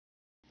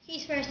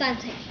He's first on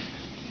tape.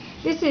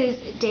 This is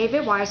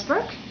David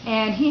Weisbrook,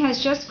 and he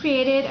has just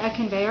created a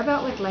conveyor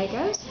belt with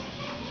Legos.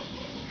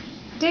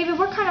 David,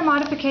 what kind of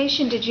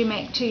modification did you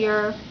make to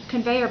your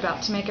conveyor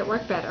belt to make it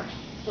work better?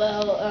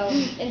 Well,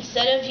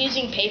 instead of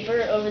using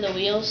paper over the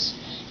wheels,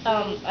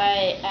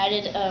 I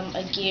added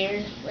a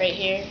gear right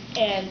here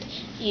and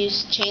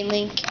used chain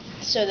link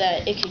so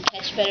that it could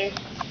catch better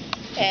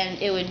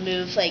and it would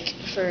move like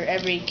for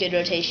every good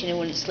rotation. It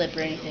wouldn't slip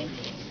or anything.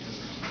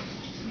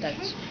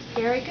 That's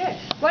very good.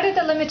 What are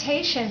the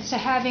limitations to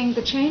having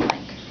the chain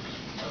link?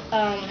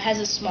 Has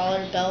a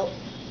smaller belt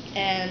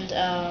and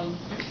I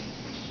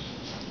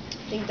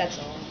think that's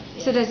all.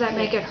 Yeah. So does that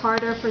make it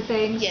harder for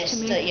things yes, to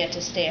move? Yes,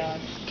 to stay on.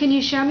 Can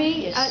you show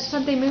me Yes.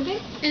 something moving?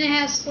 And it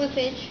has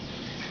slippage.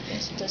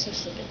 Yes, it does have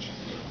slippage.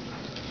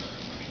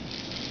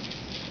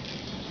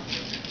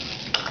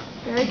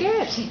 Very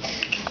good.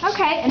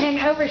 Okay, and then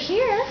over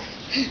here,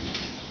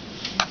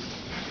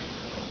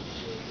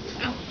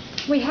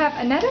 we have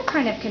another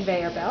kind of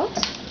conveyor belt.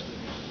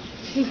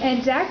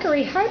 And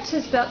Zachary Hutz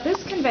has built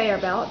this conveyor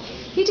belt.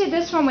 He did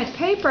this one with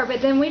paper,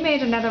 but then we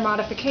made another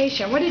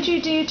modification. What did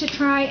you do to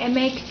try and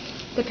make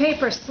the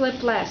paper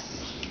slip less,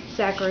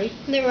 Zachary?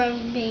 The rubber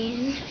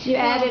band. You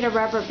added a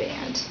rubber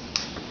band.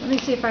 Let me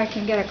see if I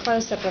can get a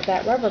close-up of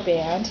that rubber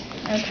band.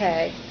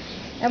 Okay.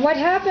 And what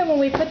happened when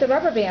we put the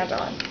rubber band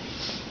on?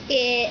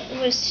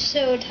 It was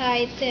so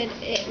tight that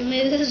it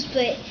moves,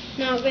 but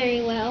not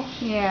very well.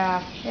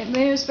 Yeah, it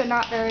moves, but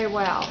not very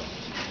well.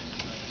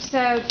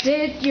 So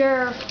did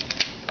your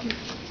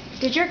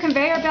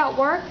conveyor belt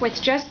work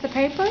with just the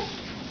paper?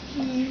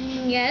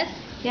 Yes.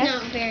 Yes?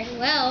 Not very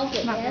well,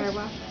 but Not yes. very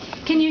well.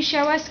 Can you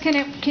show us,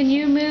 can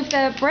you move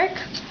the brick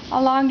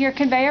along your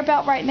conveyor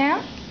belt right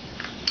now?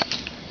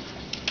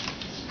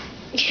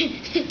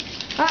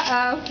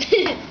 Uh-oh.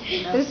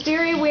 The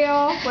steering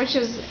wheel, which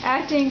is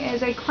acting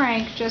as a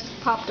crank, just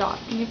popped off.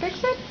 Can you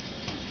fix it?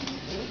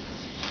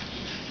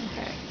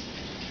 Okay.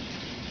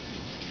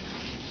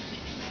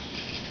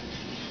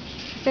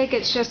 I think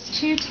it's just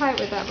too tight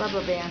with that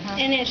rubber band, huh?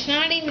 And it's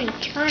not even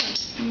turning.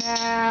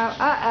 No.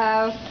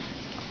 Uh-oh.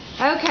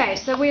 Okay,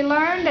 so we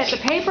learned that the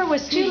paper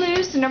was too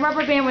loose and the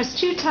rubber band was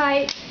too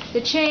tight.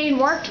 The chain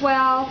worked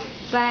well,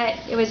 but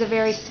it was a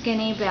very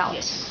skinny belt.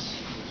 Yes.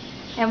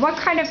 And what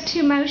kind of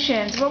two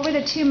motions? What were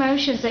the two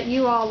motions that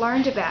you all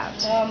learned about?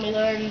 We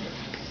learned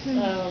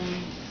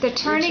the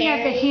turning of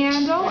the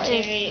handle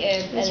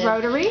is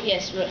rotary.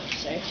 Yes,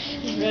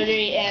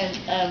 rotary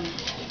and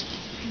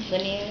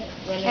linear.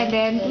 And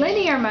then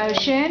linear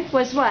motion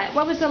was what?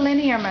 What was the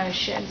linear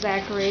motion,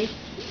 Zachary?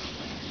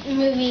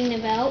 Moving the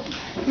belt.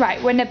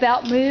 Right, when the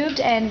belt moved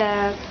and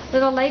the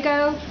little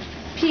Lego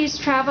piece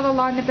traveled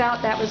along the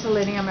belt, that was the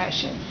linear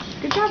motion.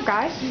 Good job,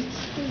 guys.